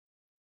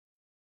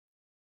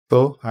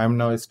So I'm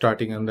now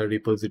starting on the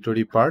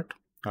repository part.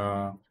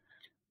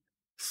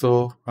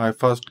 So I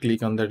first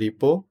click on the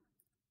repo.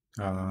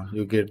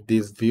 You get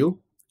this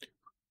view.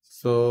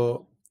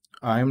 So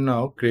I'm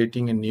now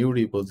creating a new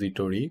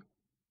repository.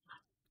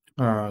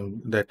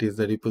 That is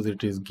the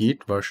repository's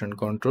Git version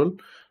control.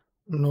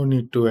 No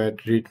need to add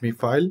README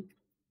file.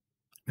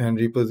 And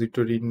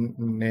repository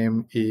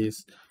name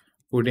is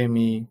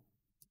Udemy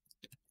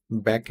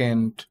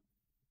backend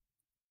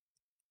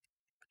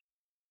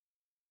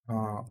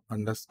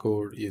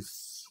underscore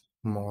is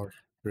more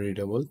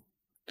readable.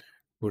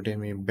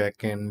 Udemy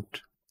backend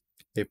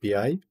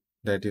API.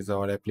 That is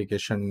our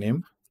application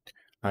name.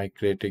 I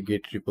create a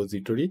Git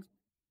repository.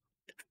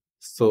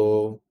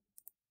 So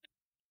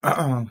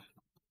I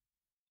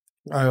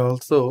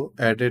also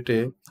added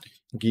a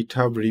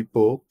GitHub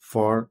repo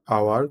for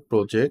our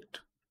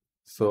project.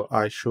 So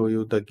I show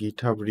you the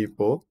GitHub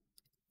repo.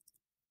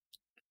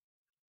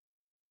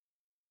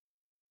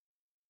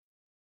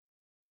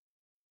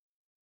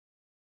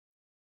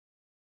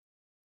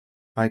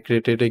 I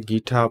created a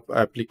GitHub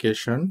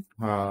application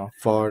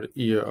for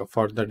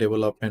the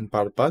development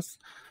purpose.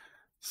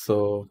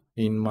 So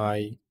in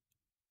my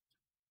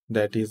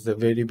that is a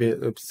very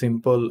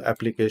simple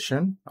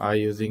application. I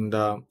using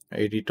the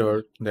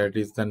editor that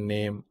is the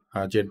name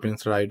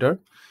JetBrains Rider,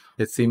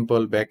 a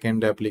simple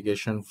backend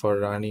application for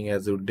running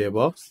Azure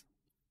DevOps.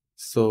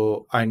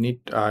 So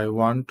I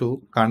want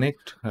to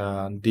connect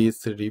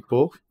this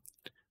repo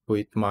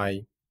with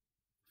my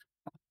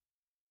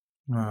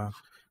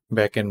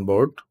backend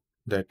board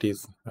that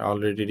is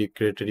already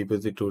created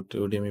repository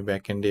to Udemy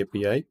backend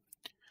API.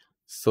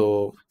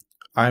 So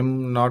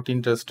I'm not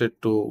interested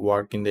to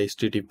work in the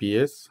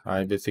HTTPS.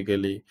 I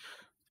basically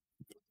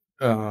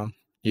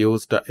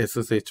use the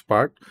SSH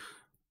part.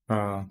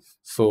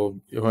 So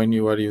when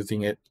you are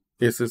using it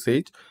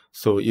SSH,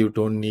 so you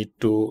don't need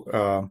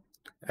to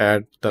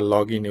add the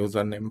login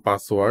username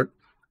password.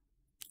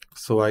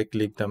 So I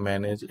click the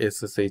manage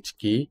SSH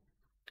key.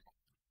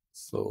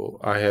 So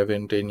I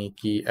haven't any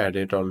key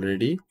added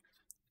already.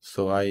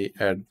 So I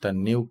add the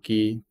new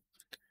key.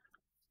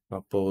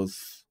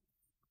 Suppose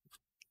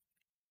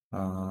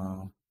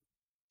so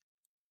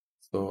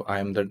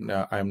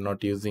I'm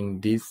not using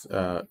this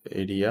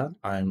area.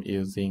 I'm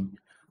using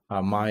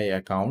my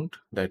account,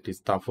 that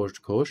is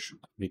Taposh Ghosh,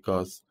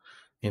 because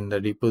in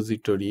the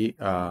repository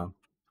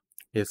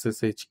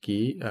SSH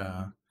key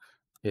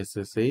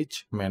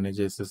SSH manage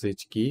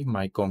SSH key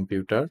my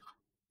computer,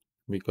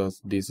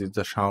 because this is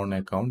the Shaun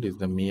account, is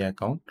the me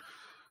account.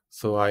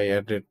 So I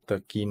added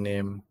the key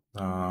name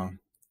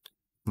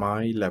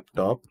my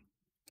laptop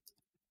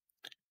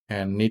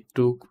and need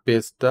to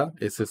paste the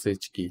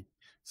SSH key.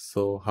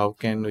 So how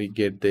can we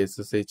get the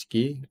SSH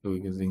key? We're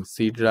using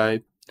C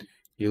drive,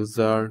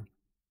 user,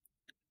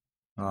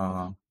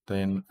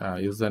 then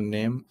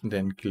username,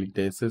 then click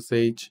the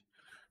SSH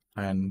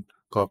and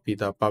copy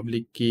the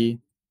public key,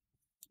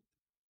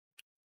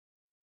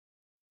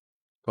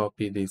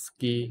 copy this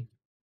key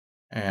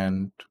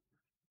and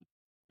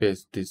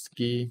paste this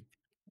key,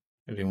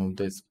 remove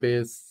the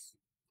space,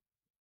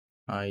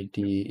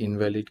 ID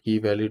invalid key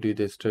valid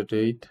with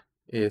state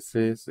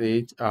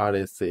SSH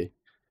RSA.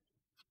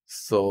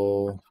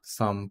 So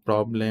some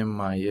problem,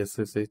 my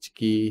SSH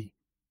key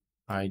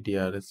ID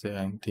RSA,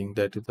 I think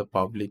that is the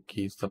public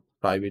key, is the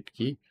private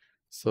key.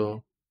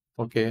 So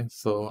okay,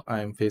 so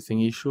I'm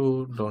facing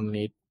issue, don't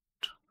need.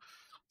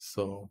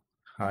 So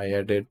I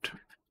added,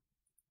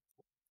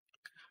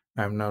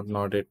 I'm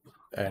not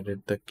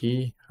added the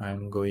key.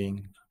 I'm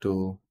going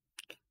to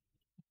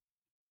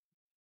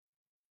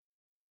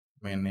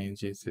manage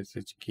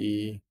SSH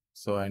key.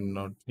 So I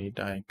not need,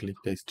 I click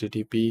the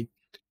HTTP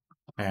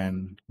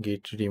and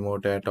git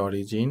remote at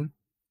origin.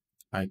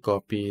 I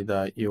copy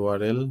the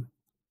URL.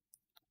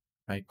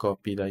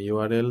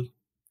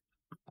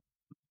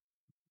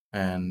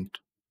 And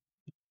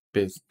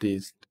paste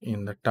this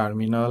in the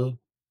terminal.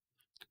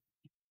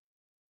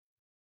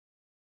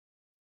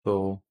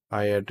 So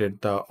I added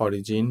the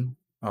origin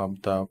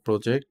of the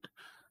project.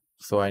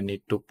 So I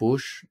need to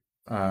push,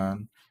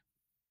 and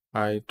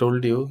I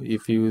told you,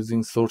 if you're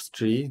using source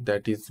tree,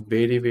 that is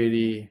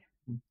very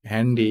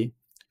handy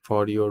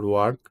for your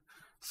work.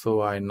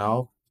 So I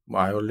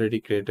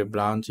already create a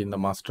branch in the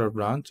master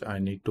branch. I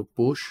need to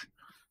push.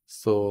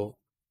 So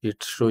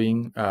it's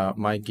showing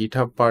my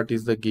GitHub part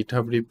is the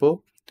GitHub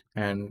repo,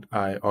 and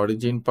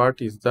origin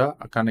part is the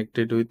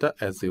connected with the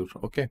Azure.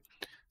 Okay,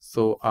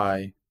 so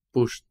I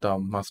push the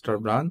master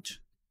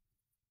branch.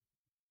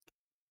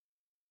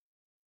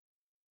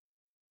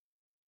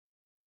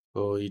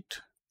 So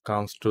it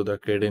comes to the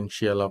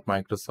credential of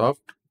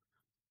Microsoft.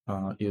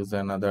 Use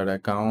another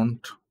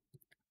account.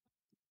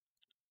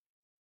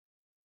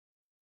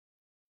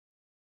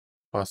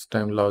 First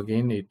time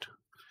login,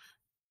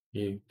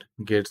 it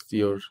gets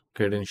your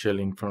credential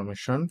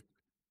information.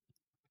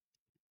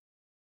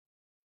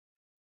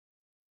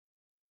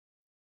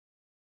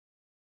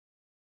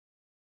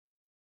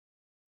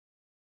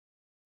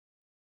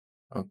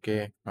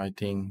 Okay, I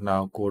think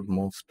now code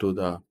moves to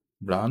the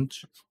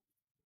branch.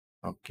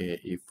 Okay,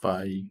 if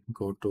I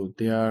go to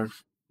there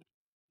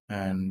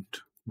and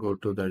go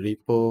to the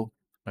repo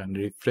and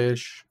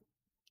refresh.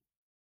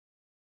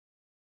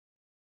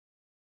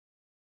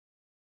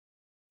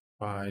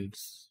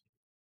 Files,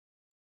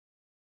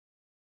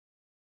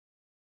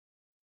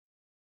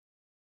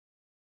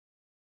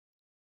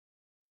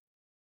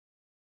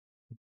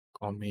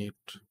 commit,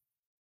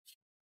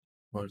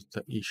 what's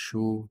the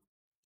issue,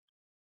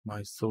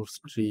 my source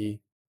tree,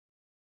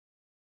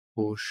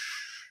 push,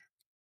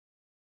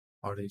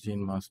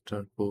 origin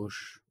master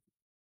push.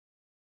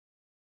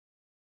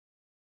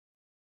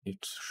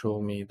 It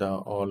show me the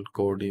all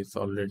code is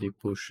already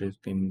pushed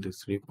in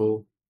this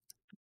repo.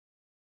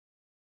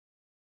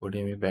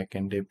 Udemy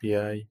backend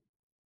API,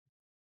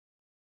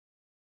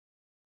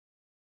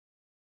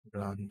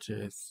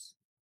 branches,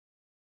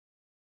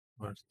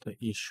 what's the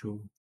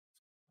issue,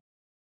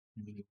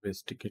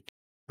 investigate.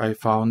 I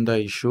found the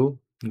issue.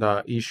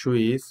 The issue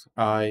is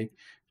I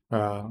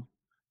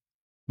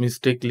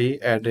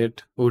mistakenly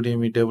added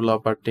Udemy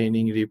developer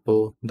training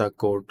repo the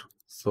code.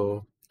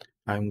 So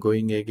I'm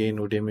going again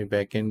Udemy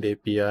backend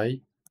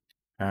API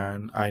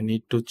and I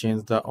need to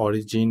change the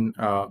origin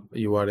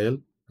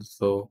URL.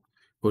 So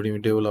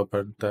Udemy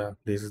developer,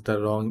 this is the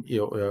wrong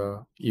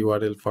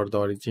URL for the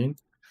origin.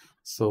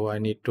 So I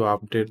need to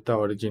update the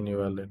origin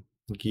URL.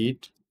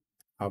 Git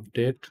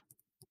update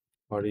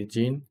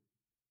origin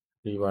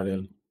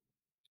URL.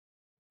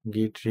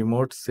 Git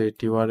remote set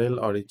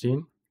URL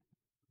origin.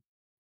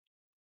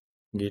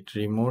 Git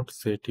remote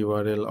set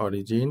URL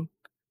origin,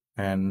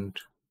 and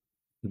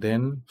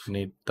then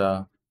need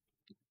the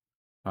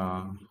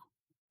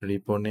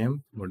repo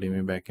name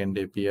Udemy backend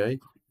API.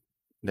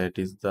 That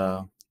is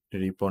the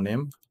repo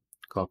name.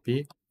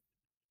 Copy.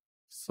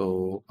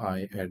 So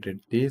I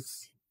added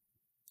this,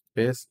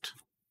 paste.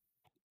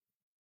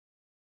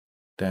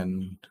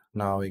 Then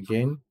now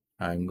again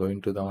I'm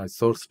going to my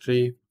source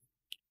tree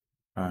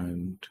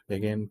and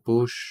again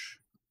push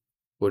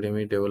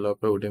Udemy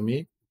developer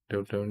Udemy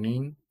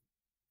training.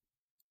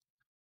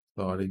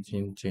 The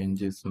origin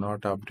change is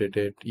not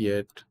updated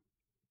yet.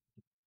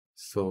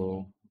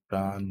 So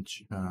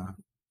branch,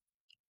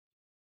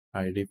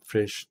 I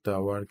refresh the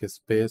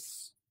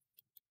workspace.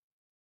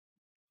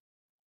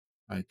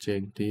 I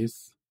check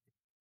this.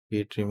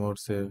 Git remote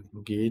save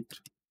git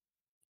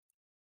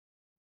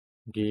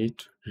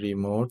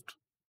remote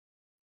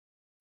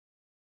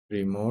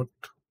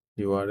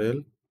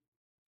URL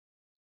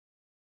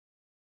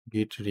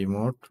git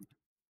remote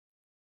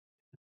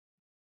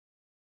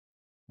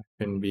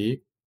can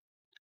be.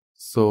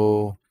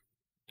 So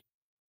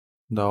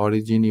the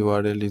origin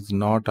URL is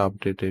not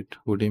updated.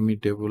 Udemy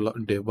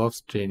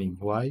DevOps training.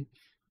 Why?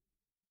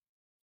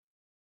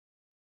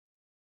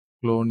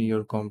 Clone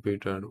your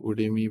computer.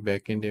 Udemy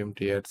backend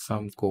empty. Add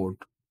some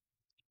code.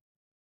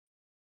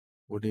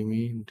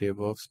 Udemy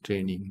DevOps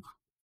training.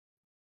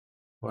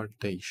 What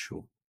the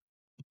issue?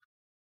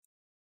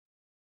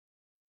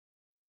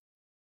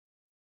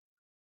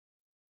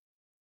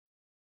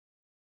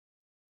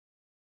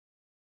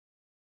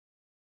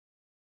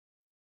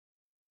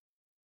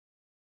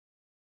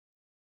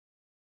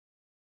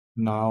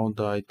 Now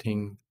I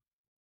think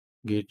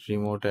git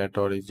remote at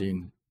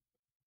origin.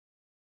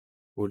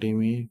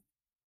 Udemy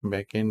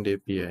backend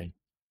API.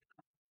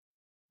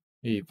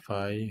 If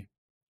I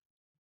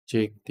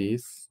check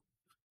this,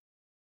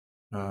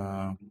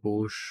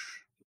 push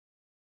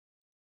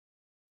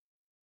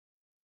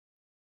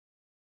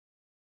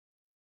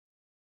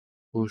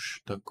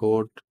the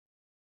code.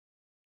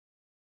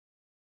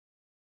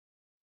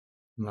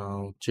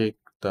 Now check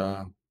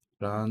the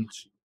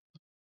branch.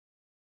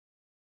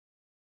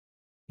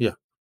 Yeah.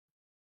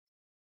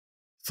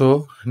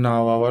 So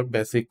now our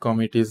basic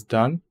commit is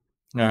done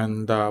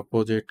and the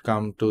project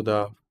come to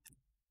the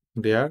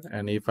there,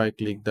 and if I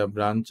click the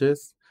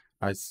branches,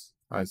 I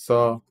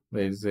saw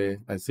I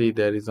see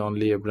there is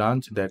only a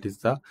branch, that is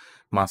the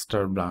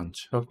master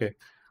branch. Okay,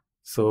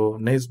 so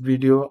next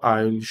video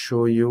I will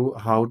show you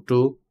how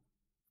to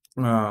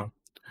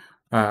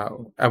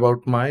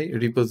about my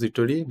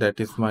repository, that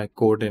is my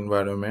code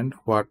environment,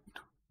 what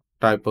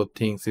type of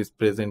things is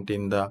present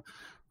in the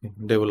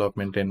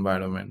development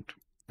environment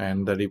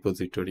and the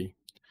repository.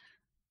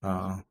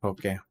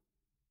 Okay.